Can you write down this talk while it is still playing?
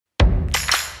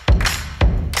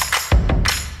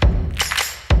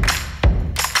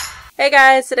Hey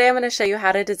guys, today I'm going to show you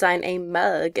how to design a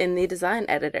mug in the design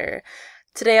editor.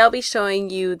 Today I'll be showing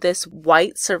you this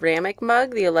white ceramic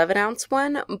mug, the 11-ounce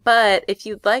one, but if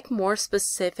you'd like more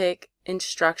specific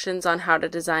instructions on how to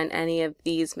design any of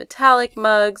these metallic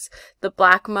mugs, the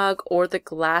black mug, or the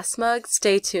glass mug,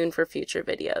 stay tuned for future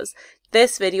videos.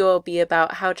 This video will be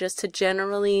about how just to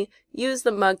generally use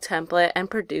the mug template and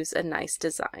produce a nice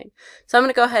design. So I'm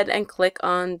going to go ahead and click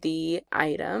on the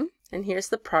item. And here's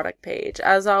the product page.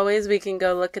 As always, we can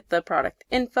go look at the product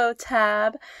info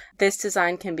tab. This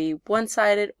design can be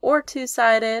one-sided or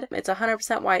two-sided. It's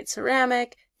 100% white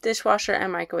ceramic, dishwasher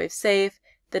and microwave safe.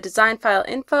 The design file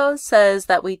info says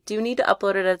that we do need to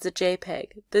upload it as a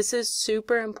JPEG. This is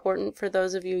super important for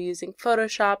those of you using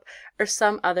Photoshop or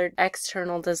some other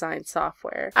external design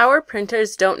software. Our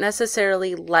printers don't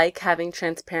necessarily like having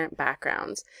transparent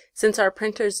backgrounds. Since our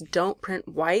printers don't print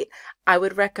white, I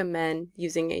would recommend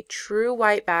using a true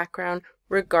white background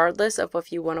regardless of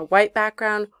if you want a white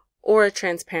background or a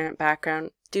transparent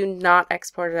background. Do not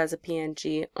export it as a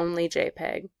PNG, only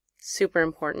JPEG. Super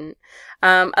important.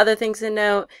 Other things to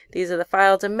note, these are the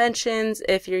file dimensions.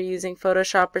 If you're using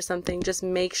Photoshop or something, just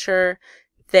make sure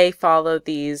they follow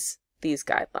these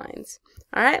guidelines.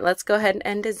 All right, let's go ahead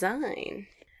and design.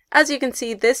 As you can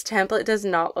see, this template does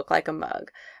not look like a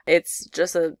mug. It's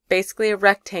just basically a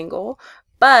rectangle,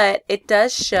 but it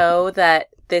does show that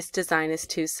this design is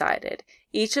two-sided.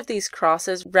 Each of these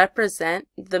crosses represent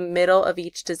the middle of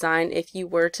each design if you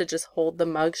were to just hold the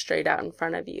mug straight out in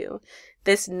front of you.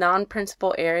 This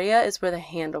non-printable area is where the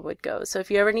handle would go. So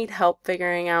if you ever need help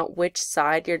figuring out which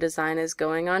side your design is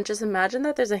going on, just imagine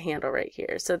that there's a handle right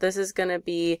here. So this is going to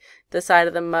be the side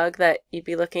of the mug that you'd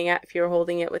be looking at if you're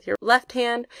holding it with your left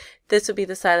hand. This would be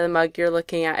the side of the mug you're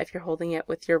looking at if you're holding it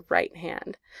with your right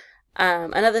hand.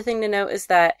 Another thing to note is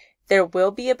that there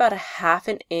will be about a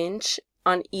 ½ inch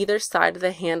on either side of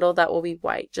the handle that will be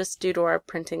white, just due to our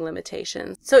printing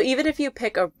limitations. So even if you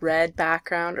pick a red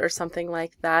background or something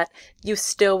like that, you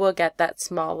still will get that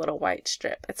small little white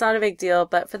strip. It's not a big deal,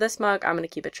 but for this mug, I'm going to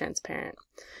keep it transparent.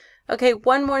 Okay,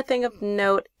 one more thing of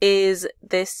note is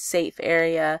this safe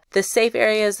area. The safe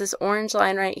area is this orange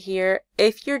line right here.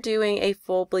 If you're doing a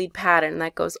full bleed pattern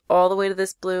that goes all the way to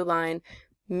this blue line,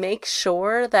 make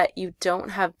sure that you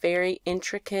don't have very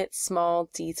intricate small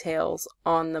details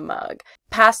on the mug.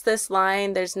 Past this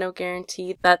line, there's no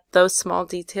guarantee that those small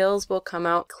details will come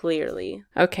out clearly.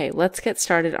 Okay, let's get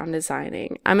started on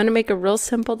designing. I'm going to make a real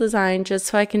simple design just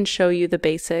so I can show you the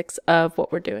basics of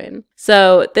what we're doing.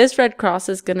 So this red cross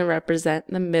is going to represent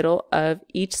the middle of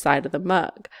each side of the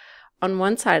mug. On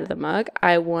one side of the mug,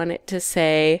 I want it to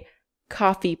say,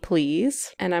 "Coffee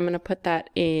please," and I'm going to put that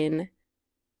in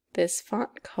this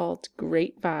font called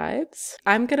Great Vibes.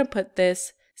 I'm going to put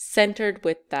this centered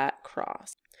with that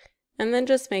cross and then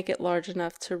just make it large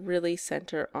enough to really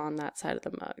center on that side of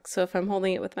the mug. So if I'm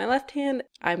holding it with my left hand,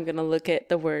 I'm going to look at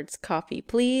the words "coffee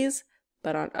please,"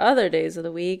 but on other days of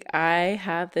the week, I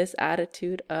have this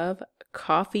attitude of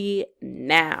 "coffee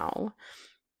now."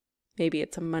 Maybe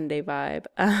it's a Monday vibe.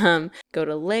 Go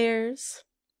to layers.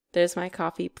 There's my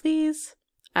 "coffee please."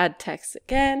 Add text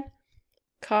again.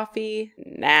 "Coffee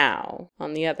now"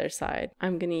 on the other side.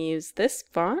 I'm going to use this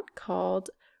font called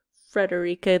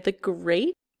Frederica the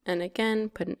Great. And again,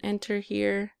 put an enter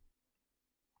here.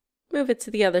 Move it to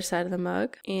the other side of the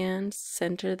mug and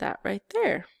center that right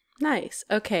there. Nice.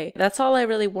 Okay, that's all I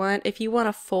really want. If you want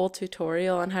a full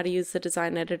tutorial on how to use the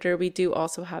design editor, we do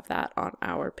also have that on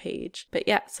our page. But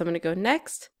yeah, so I'm going to go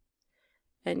next.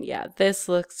 And yeah, this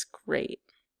looks great.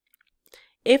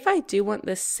 If I do want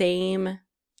the same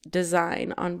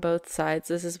design on both sides,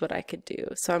 this is what I could do.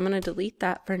 So I'm going to delete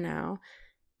that for now.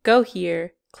 Go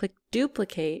here, click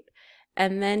duplicate,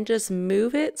 and then just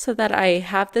move it so that I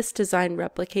have this design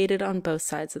replicated on both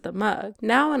sides of the mug.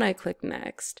 Now when I click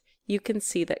next, you can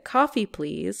see that "coffee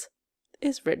please"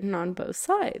 is written on both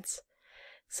sides.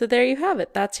 So there you have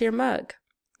it. That's your mug.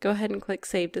 Go ahead and click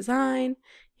Save Design.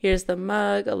 Here's the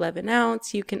mug, 11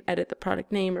 ounce. You can edit the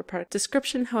product name or product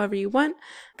description however you want.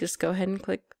 Just go ahead and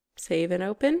click Save and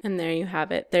open, and there you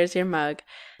have it. There's your mug.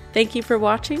 Thank you for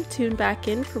watching. Tune back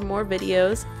in for more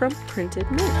videos from Printed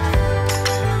Mint.